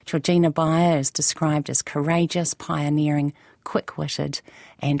Georgina Beyer is described as courageous, pioneering, quick-witted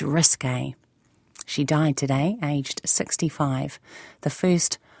and risque. She died today, aged 65. The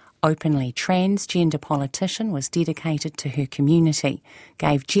first openly transgender politician, was dedicated to her community,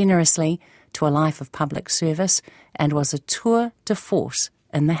 gave generously to a life of public service, and was a tour de force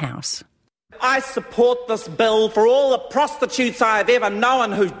in the House. I support this bill for all the prostitutes I have ever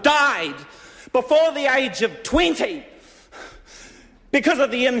known who died before the age of 20 because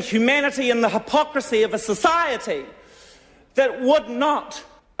of the inhumanity and the hypocrisy of a society that would not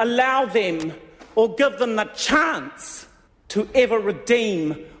allow them or give them the chance to ever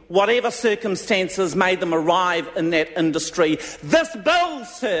redeem whatever circumstances made them arrive in that industry. This bill,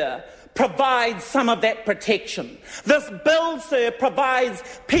 sir, provides some of that protection. This bill, sir, provides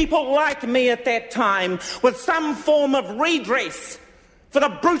people like me at that time with some form of redress for the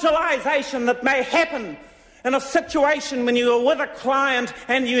brutalisation that may happen in a situation when you are with a client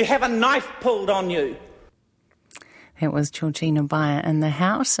and you have a knife pulled on you. That was Georgina Beyer in the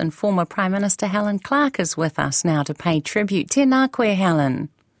House, and former Prime Minister Helen Clark is with us now to pay tribute. Tēnā koe, Helen.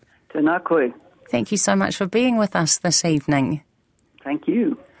 Tēnā koe. Thank you so much for being with us this evening. Thank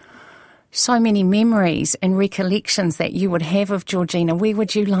you. So many memories and recollections that you would have of Georgina. Where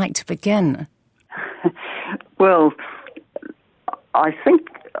would you like to begin? Well, I think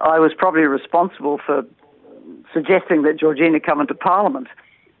I was probably responsible for suggesting that Georgina come into Parliament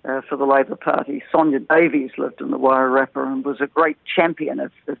for the Labour Party. Sonia Davies lived in the Wairarapa and was a great champion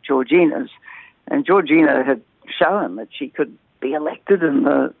of Georgina's. And Georgina had shown that she could be elected in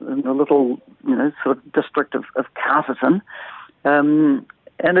the little, sort of district of Carterton.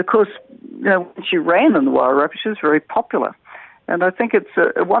 And of course, when she ran in the Wairarapa, she was very popular. And I think it's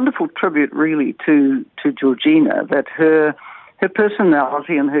a wonderful tribute really to Georgina, that her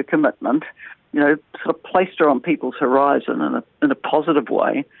personality and her commitment, sort of placed her on people's horizon in a positive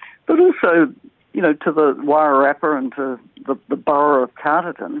way, but also, to the Wairarapa and to the borough of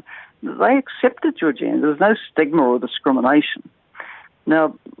Carterton, they accepted Georgina. There was no stigma or discrimination.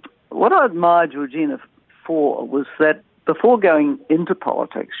 Now, what I admired Georgina for was that before going into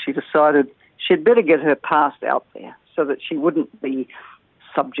politics, she decided she'd better get her past out there so that she wouldn't be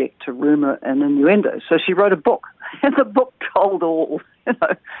subject to rumour and innuendo. So she wrote a book, and the book told all.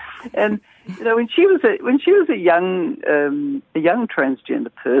 And when she was a young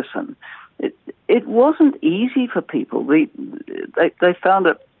transgender person, it wasn't easy for people. They found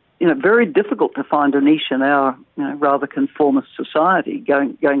it very difficult to find a niche in our rather conformist society,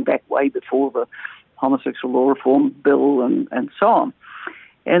 going back way before the homosexual law reform bill and so on.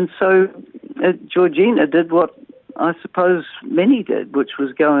 And so Georgina did what I suppose many did, which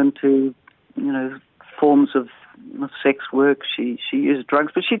was go into forms of sex work. She used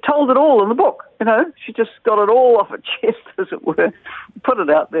drugs, but she told it all in the book. She just got it all off her chest, as it were, put it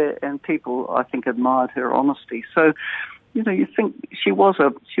out there, and people, I think, admired her honesty. So, you think she was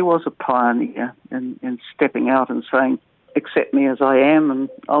a pioneer in stepping out and saying, accept me as I am and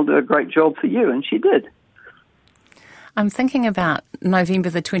I'll do a great job for you, and she did. I'm thinking about November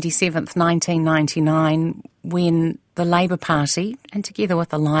the 27th, 1999, when the Labour Party, and together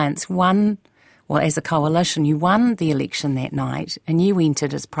with Alliance, won, well, as a coalition, you won the election that night and you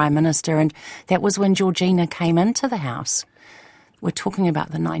entered as Prime Minister, and that was when Georgina came into the House. We're talking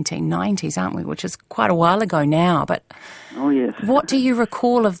about the 1990s, aren't we, which is quite a while ago now, but oh, yes. What do you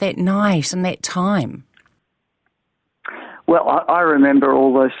recall of that night and that time? Well, I remember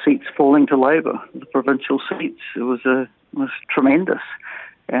all those seats falling to Labour, the provincial seats. It was tremendous.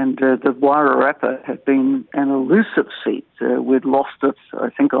 And the Wairarapa had been an elusive seat. We'd lost it, I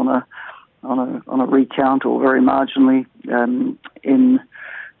think, on a recount, or very marginally, in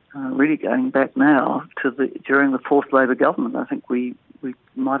really going back now to during the fourth Labour government. I think we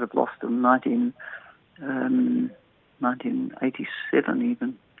might have lost in 1987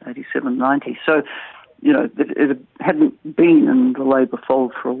 even, 87, 90. So, it hadn't been in the Labour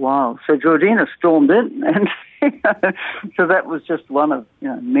fold for a while. So Georgina stormed in, and so that was just one of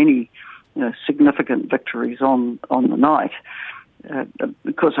many significant victories on the night.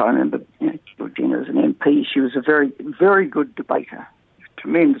 Because I remember Georgina as an MP, she was a very, very good debater,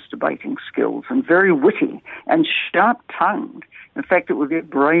 tremendous debating skills, and very witty and sharp-tongued. In fact, it would be a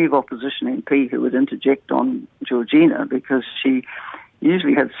brave opposition MP who would interject on Georgina, because she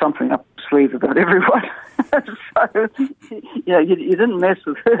usually had something up her sleeve about everyone. So, you didn't mess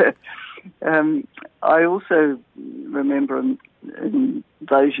with her. I also remember in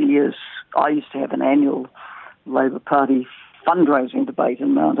those years, I used to have an annual Labour Party fundraising debate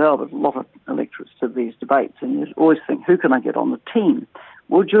in Mount Albert. A lot of electorates to these debates, and you always think, who can I get on the team?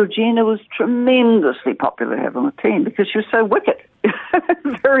 Well, Georgina was tremendously popular to have on the team because she was so wicked.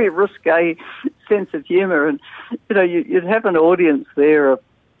 Very risque sense of humour. And, you'd have an audience there of,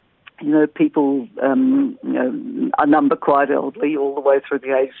 people, a number quite elderly all the way through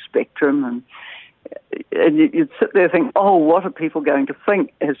the age spectrum. And you'd sit there and think, oh, what are people going to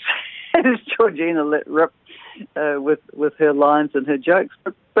think as Georgina let rip with her lines and her jokes?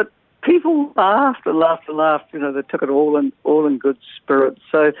 But people laughed and laughed and laughed. They took it all in good spirits.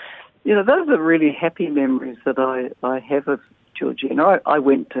 So, those are really happy memories that I have of Georgina. I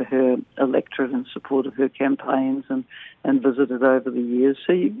went to her electorate in support of her campaigns and visited over the years.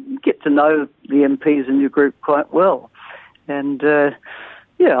 So you get to know the MPs in your group quite well. And,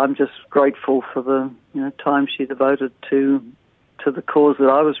 I'm just grateful for the time she devoted to the cause that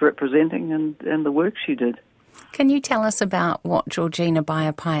I was representing and the work she did. Can you tell us about what Georgina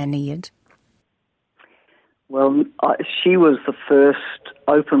Beyer pioneered? Well, she was the first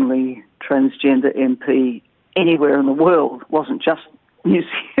openly transgender MP anywhere in the world. It wasn't just New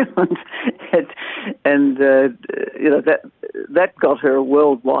Zealand. and that got her a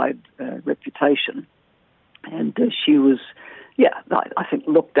worldwide reputation. And she was, I think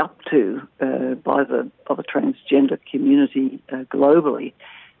looked up to by the transgender community globally.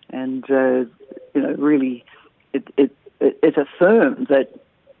 And, really it affirmed that,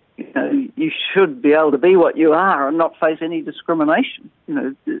 you should be able to be what you are and not face any discrimination.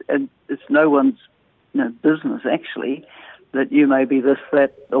 And it's no one's business, actually, that you may be this,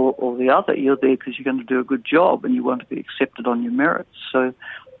 that, or the other. You're there because you're going to do a good job and you want to be accepted on your merits. So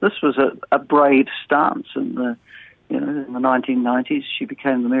this was a brave stance in the 1990s. She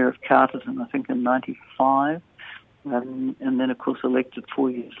became the mayor of Carterton, I think, in 95, and then, of course, elected 4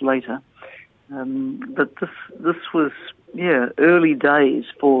 years later. But this was, early days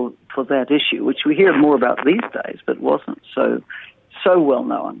for that issue, which we hear more about these days, but wasn't so well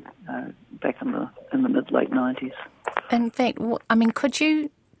known back in the mid-late 90s. In fact,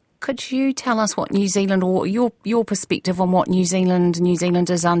 could you tell us what New Zealand, or your perspective on what New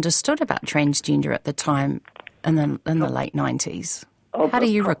Zealanders understood about transgender at the time in the late 90s? How do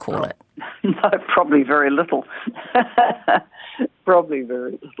you recall it? No, probably very little. Probably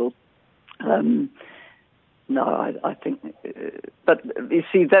very little. No, I think, but you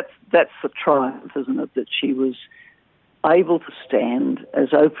see, that's the triumph, isn't it? That she was able to stand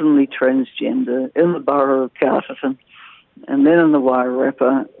as openly transgender in the borough of Carterton and then in the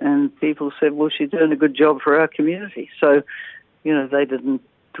Wairarapa, and people said, well, she's doing a good job for our community. So, they didn't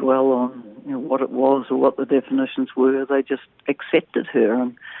dwell on what it was or what the definitions were. They just accepted her,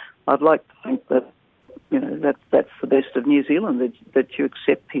 and I'd like to think that that's the best of New Zealand, that you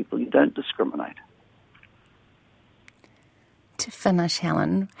accept people, you don't discriminate. To finish,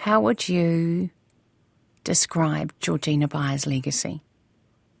 Helen, how would you describe Georgina Beyer's legacy?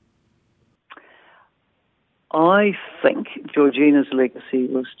 I think Georgina's legacy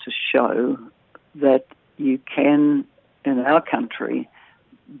was to show that you can, in our country,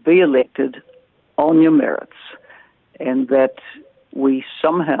 be elected on your merits, and that we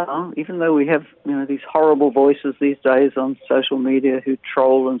somehow, even though we have these horrible voices these days on social media who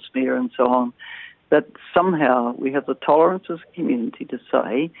troll and smear and so on, that somehow we have the tolerance as a community to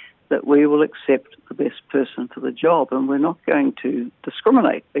say that we will accept the best person for the job, and we're not going to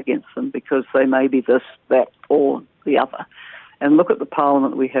discriminate against them because they may be this, that, or the other. And look at the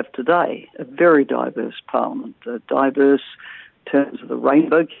parliament we have today, a very diverse parliament, diverse in terms of the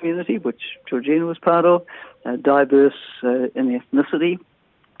rainbow community, which Georgina was part of, diverse in ethnicity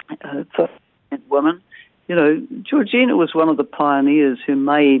for women. Georgina was one of the pioneers who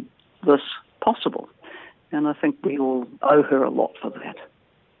made this possible, and I think we all owe her a lot for that.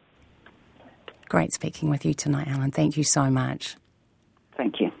 Great speaking with you tonight, Helen. Thank you so much.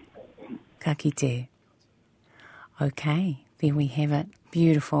 Thank you. Ka kite. Okay, there we have it.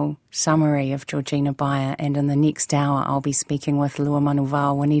 Beautiful summary of Georgina Beyer, and in the next hour I'll be speaking with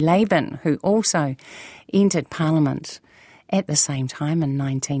Luamanuwao Winnie-Laban, who also entered Parliament at the same time in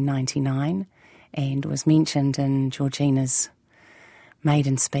 1999 and was mentioned in Georgina's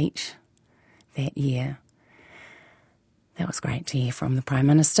maiden speech that year. That was great to hear from the Prime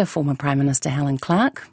Minister, former Prime Minister Helen Clark.